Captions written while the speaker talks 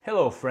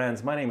Hello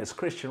friends, my name is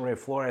Christian Ray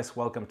Flores.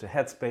 Welcome to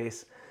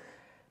Headspace.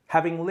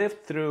 Having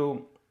lived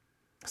through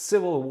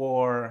civil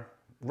war,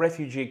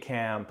 refugee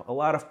camp, a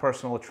lot of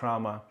personal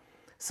trauma,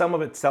 some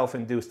of it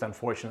self-induced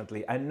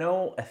unfortunately, I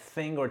know a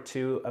thing or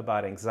two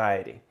about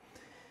anxiety.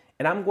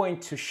 And I'm going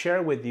to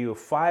share with you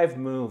 5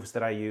 moves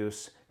that I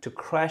use to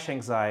crush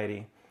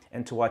anxiety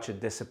and to watch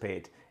it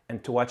dissipate,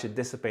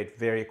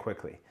 very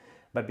quickly.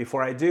 But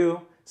before I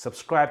do,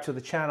 subscribe to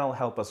the channel,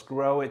 help us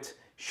grow it,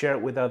 share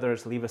it with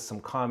others, leave us some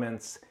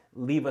comments,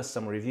 leave us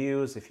some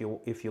reviews if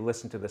you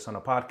listen to this on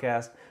a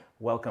podcast.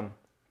 Welcome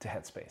to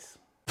Headspace.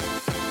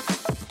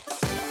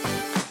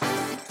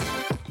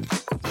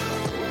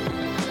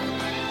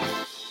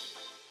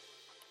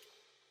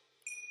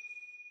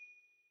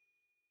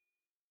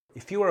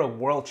 If you are a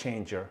world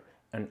changer,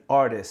 an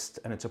artist,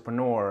 an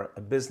entrepreneur,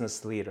 a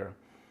business leader,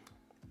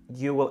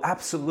 you will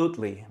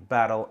absolutely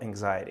battle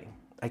anxiety.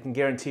 I can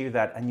guarantee you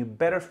that, and you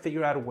better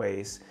figure out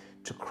ways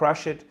to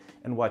crush it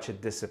and watch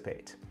it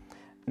dissipate.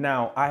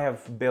 Now, I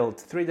have built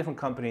 3 different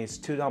companies,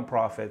 2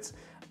 nonprofits.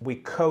 We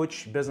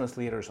coach business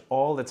leaders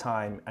all the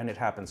time, and it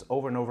happens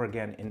over and over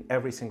again in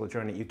every single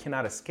journey. You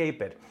cannot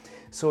escape it.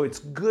 So it's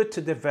good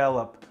to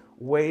develop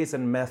ways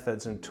and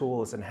methods and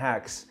tools and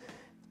hacks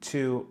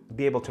to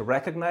be able to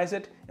recognize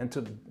it and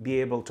to be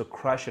able to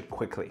crush it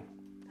quickly.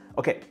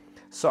 Okay,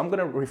 so I'm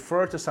gonna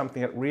refer to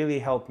something that really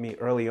helped me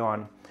early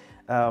on.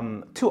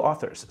 2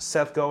 authors,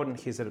 Seth Godin,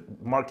 he's a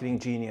marketing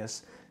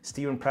genius,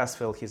 Steven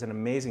Pressfield, he's an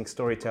amazing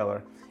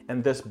storyteller,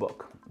 and this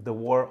book, The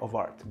War of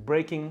Art,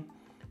 Breaking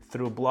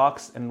Through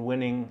Blocks and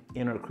Winning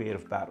Inner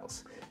Creative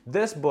Battles.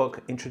 This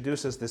book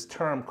introduces this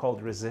term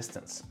called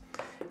resistance.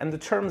 And the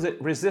term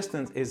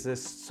resistance is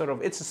this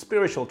it's a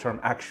spiritual term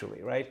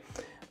actually, right?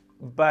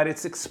 But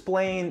it's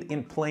explained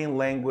in plain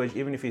language.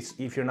 Even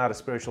if you're not a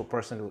spiritual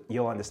person,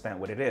 you'll understand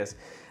what it is.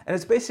 And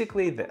it's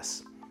basically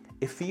this.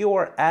 If you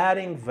are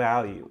adding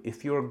value,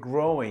 if you're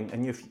growing,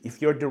 and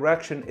if your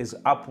direction is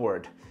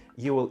upward,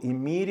 you will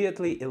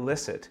immediately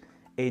elicit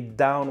a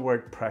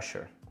downward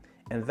pressure.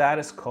 And that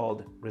is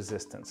called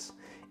resistance.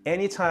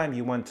 Anytime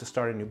you want to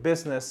start a new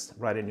business,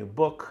 write a new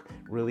book,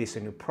 release a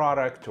new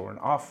product or an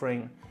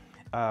offering,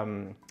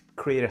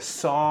 create a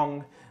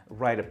song,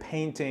 write a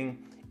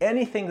painting,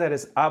 anything that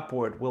is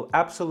upward will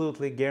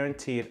absolutely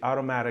guarantee it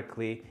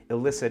automatically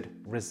elicit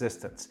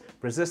resistance.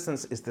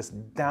 Resistance is this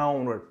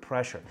downward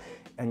pressure,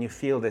 and you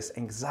feel this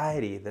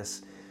anxiety,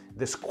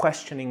 this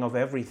questioning of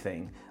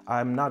everything.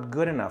 I'm not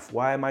good enough.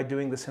 Why am I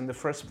doing this in the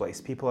first place?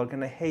 People are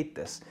gonna hate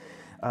this.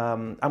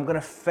 I'm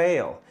gonna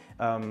fail.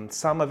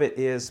 Some of it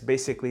is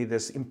basically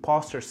this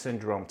imposter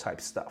syndrome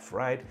type stuff,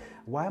 right?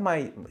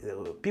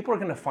 People are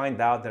gonna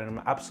find out that I'm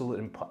an absolute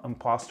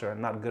imposter,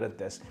 I'm not good at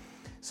this.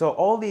 So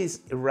all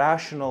these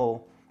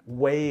irrational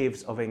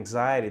waves of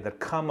anxiety that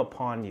come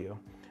upon you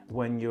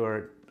when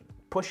you're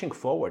pushing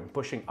forward,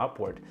 pushing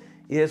upward,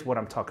 is what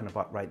I'm talking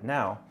about right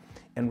now.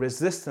 And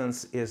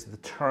resistance is the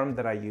term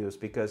that I use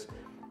because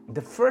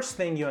the first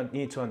thing you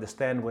need to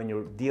understand when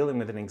you're dealing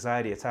with an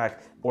anxiety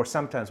attack, or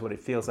sometimes what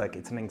it feels like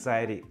it's an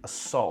anxiety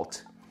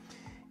assault,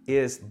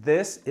 is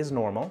this is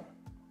normal.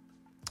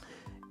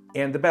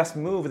 And the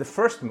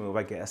first move,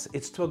 I guess,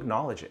 is to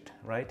acknowledge it,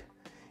 right?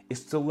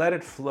 Is to let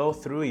it flow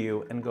through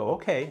you and go,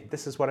 okay,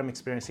 this is what I'm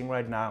experiencing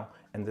right now,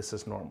 and this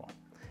is normal.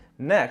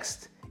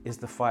 Next is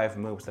the 5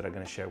 moves that I'm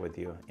gonna share with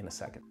you in a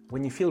second.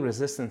 When you feel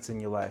resistance in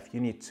your life, you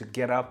need to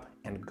get up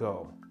and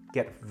go,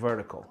 get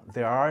vertical.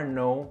 There are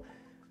no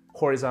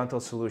horizontal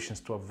solutions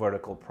to a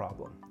vertical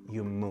problem.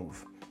 You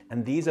move.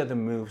 And these are the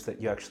moves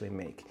that you actually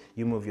make.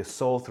 You move your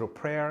soul through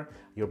prayer,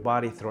 your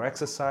body through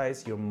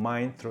exercise, your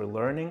mind through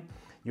learning,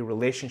 your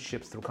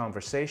relationships through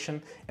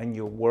conversation, and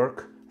your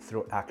work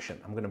through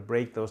action. I'm gonna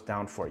break those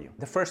down for you.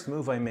 The first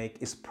move I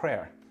make is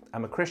prayer.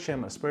 I'm a Christian,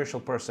 I'm a spiritual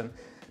person.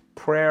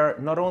 Prayer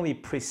not only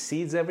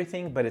precedes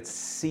everything, but it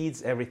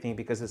seeds everything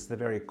because it's the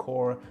very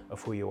core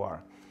of who you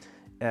are.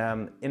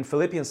 In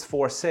Philippians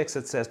 4:6,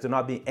 it says, do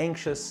not be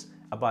anxious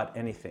about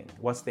anything.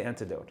 What's the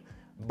antidote?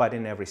 But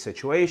in every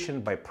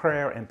situation, by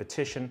prayer and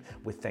petition,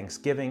 with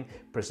thanksgiving,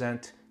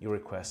 present your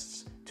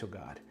requests to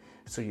God.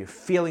 So you're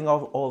feeling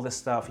all this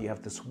stuff, you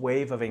have this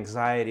wave of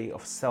anxiety,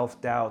 of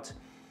self-doubt,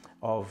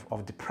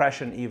 of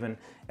depression even,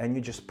 and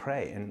you just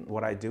pray. And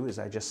what I do is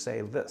I just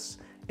say, this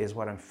is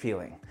what I'm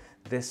feeling.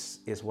 This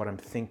is what I'm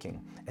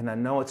thinking. And I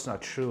know it's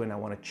not true and I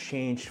want to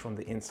change from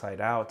the inside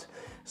out.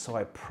 So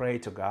I pray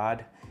to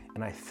God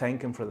and I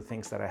thank Him for the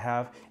things that I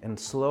have. And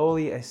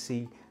slowly I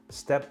see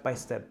step by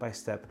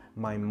step,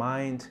 my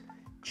mind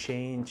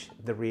change,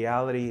 the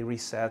reality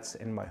resets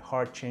and my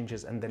heart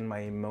changes and then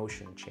my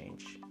emotion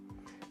change.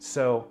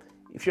 So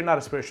if you're not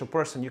a spiritual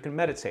person, you can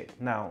meditate.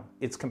 Now,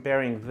 it's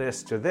comparing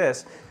this to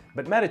this,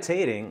 but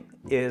meditating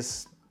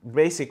is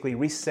basically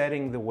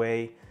resetting the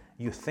way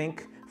you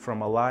think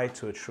from a lie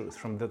to a truth,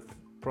 from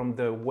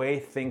the way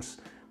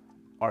things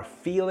are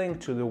feeling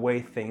to the way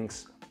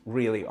things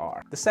really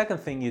are. The second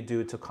thing you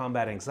do to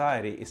combat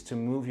anxiety is to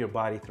move your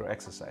body through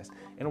exercise.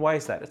 And why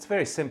is that? It's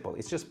very simple.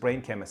 It's just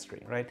brain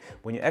chemistry, right?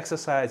 When you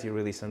exercise, you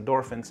release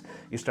endorphins,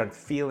 you start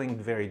feeling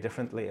very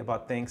differently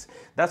about things.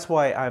 That's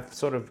why I've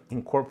sort of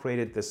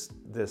incorporated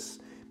this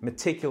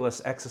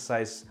meticulous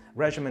exercise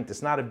regimen.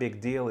 It's not a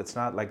big deal. It's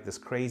not like this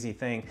crazy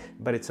thing,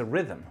 but it's a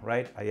rhythm,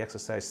 right? I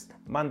exercise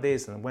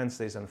Mondays and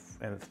Wednesdays and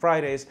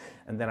Fridays,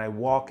 and then I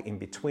walk in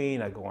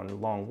between. I go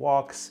on long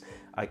walks.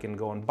 I can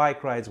go on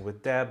bike rides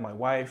with Deb, my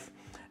wife.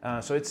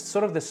 So it's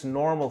sort of this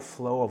normal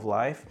flow of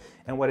life.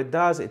 And what it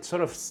does, it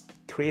sort of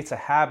creates a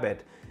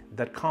habit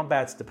that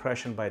combats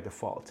depression by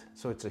default.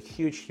 So it's a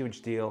huge,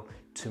 huge deal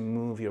to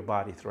move your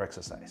body through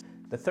exercise.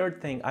 The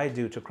third thing I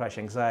do to crush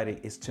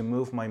anxiety is to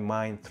move my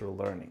mind through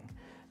learning.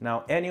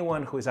 Now,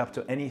 anyone who is up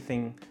to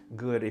anything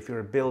good, if you're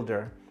a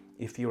builder,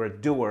 if you're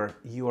a doer,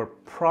 you are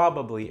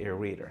probably a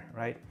reader,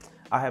 right?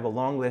 I have a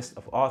long list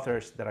of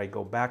authors that I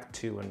go back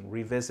to and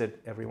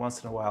revisit every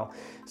once in a while.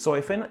 So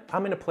if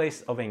I'm in a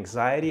place of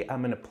anxiety,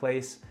 I'm in a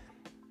place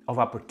of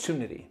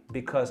opportunity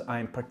because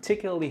I'm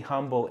particularly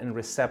humble and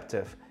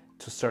receptive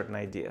to certain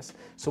ideas.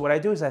 So what I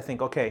do is I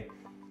think, okay,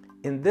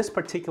 in this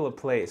particular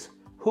place,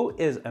 who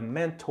is a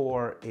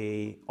mentor,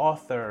 a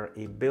author,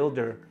 a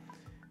builder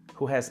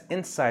who has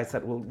insights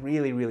that will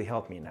really, really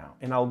help me now?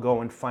 And I'll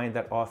go and find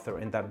that author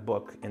in that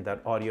book, in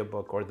that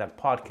audiobook or that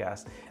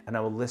podcast, and I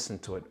will listen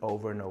to it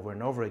over and over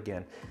and over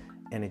again.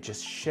 And it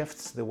just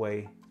shifts the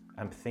way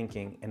I'm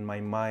thinking and my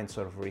mind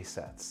sort of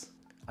resets.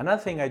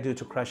 Another thing I do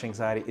to crush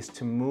anxiety is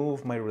to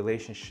move my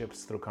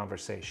relationships through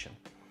conversation.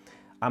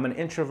 I'm an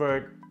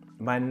introvert.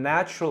 My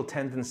natural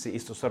tendency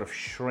is to sort of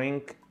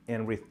shrink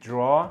and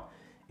withdraw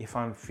if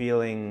I'm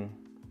feeling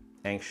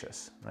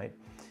anxious, right?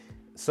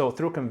 So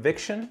through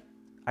conviction,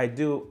 I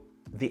do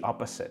the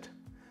opposite.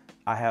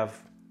 I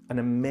have an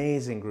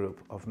amazing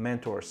group of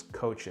mentors,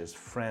 coaches,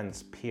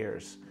 friends,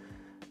 peers,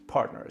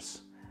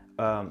 partners,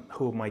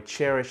 whom I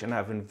cherish and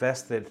I've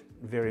invested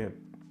very,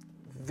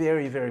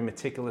 very, very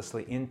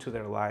meticulously into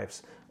their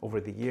lives over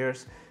the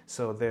years.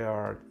 So they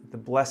are the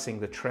blessing,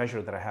 the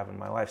treasure that I have in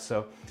my life.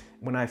 So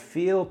when I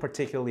feel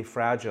particularly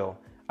fragile,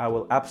 I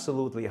will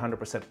absolutely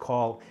 100%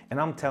 call, and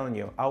I'm telling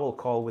you, I will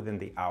call within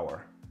the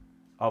hour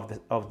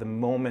of the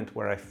moment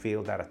where I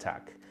feel that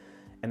attack.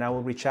 And I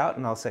will reach out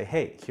and I'll say,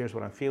 hey, here's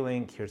what I'm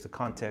feeling, here's the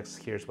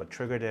context, here's what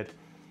triggered it,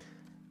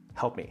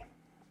 help me.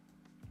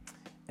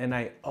 And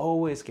I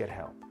always get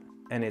help.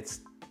 And it's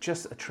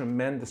just a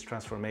tremendous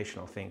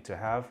transformational thing to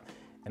have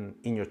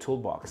in your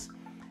toolbox.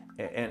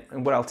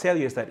 And what I'll tell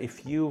you is that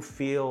if you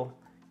feel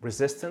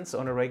resistance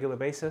on a regular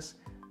basis,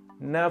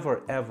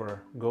 never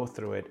ever go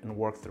through it and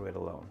work through it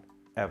alone,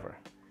 ever.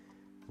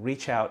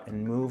 Reach out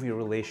and move your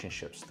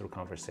relationships through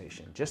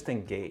conversation. Just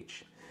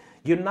engage.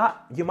 You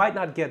might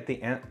not get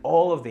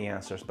all of the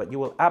answers, but you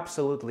will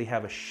absolutely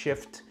have a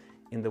shift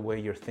in the way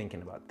you're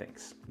thinking about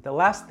things. The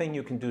last thing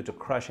you can do to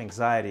crush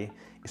anxiety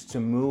is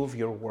to move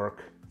your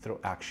work through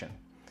action.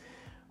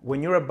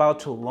 When you're about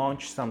to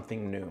launch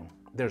something new,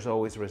 there's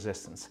always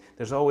resistance.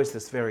 There's always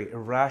this very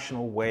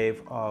irrational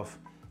wave of,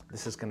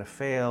 this is gonna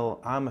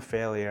fail, I'm a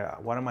failure,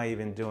 what am I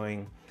even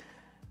doing?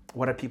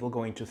 What are people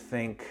going to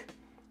think?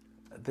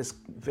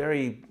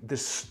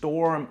 This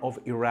storm of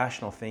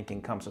irrational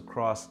thinking comes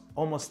across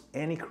almost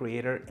any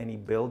creator, any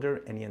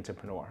builder, any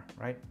entrepreneur,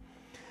 right?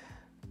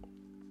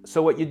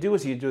 So what you do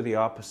is you do the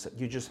opposite.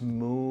 You just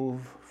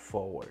move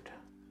forward.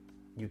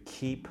 You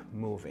keep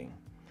moving.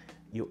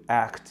 You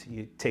act,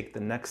 you take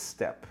the next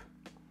step,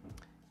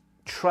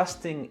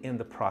 trusting in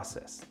the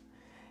process.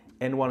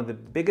 And one of the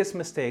biggest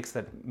mistakes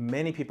that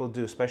many people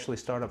do, especially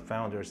startup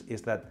founders,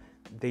 is that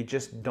they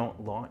just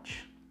don't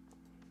launch.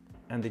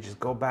 And they just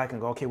go back and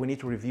go, okay, we need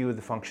to review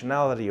the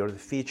functionality or the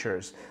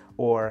features,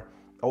 or,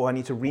 oh, I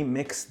need to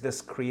remix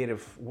this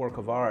creative work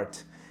of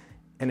art.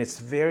 And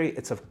it's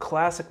a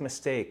classic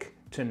mistake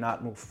to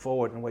not move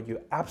forward. And what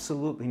you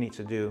absolutely need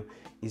to do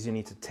is you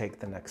need to take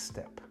the next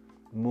step.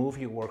 Move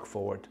your work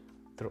forward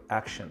through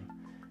action.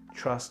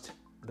 Trust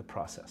the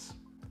process.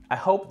 I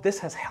hope this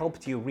has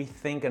helped you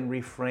rethink and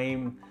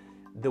reframe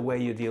the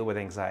way you deal with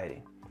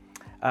anxiety.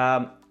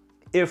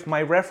 If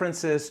my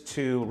references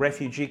to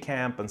refugee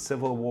camp and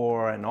civil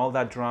war and all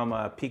that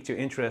drama piqued your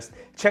interest,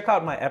 check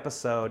out my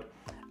episode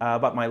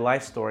about my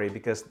life story,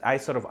 because I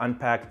sort of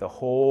unpack the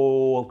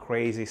whole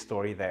crazy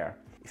story there.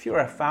 If you're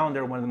a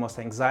founder, one of the most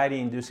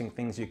anxiety-inducing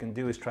things you can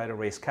do is try to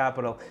raise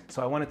capital.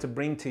 So I wanted to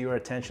bring to your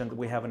attention that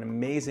we have an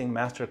amazing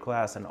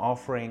masterclass and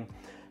offering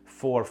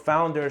for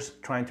founders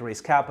trying to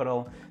raise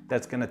capital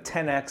that's going to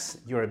 10x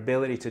your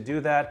ability to do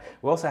that.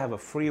 We also have a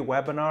free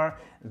webinar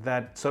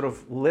that sort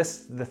of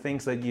lists the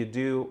things that you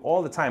do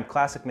all the time,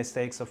 classic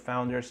mistakes of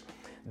founders,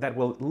 that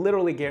will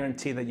literally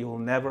guarantee that you will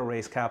never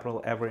raise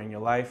capital ever in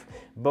your life.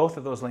 Both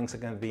of those links are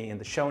going to be in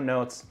the show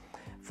notes.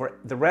 For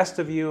the rest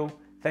of you,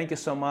 thank you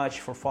so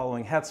much for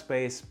following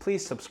Headspace.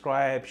 Please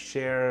subscribe,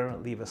 share,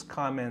 leave us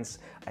comments,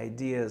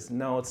 ideas,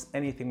 notes,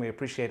 anything. We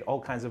appreciate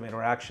all kinds of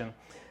interaction.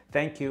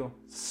 Thank you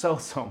so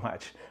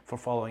much for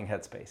following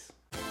Headspace.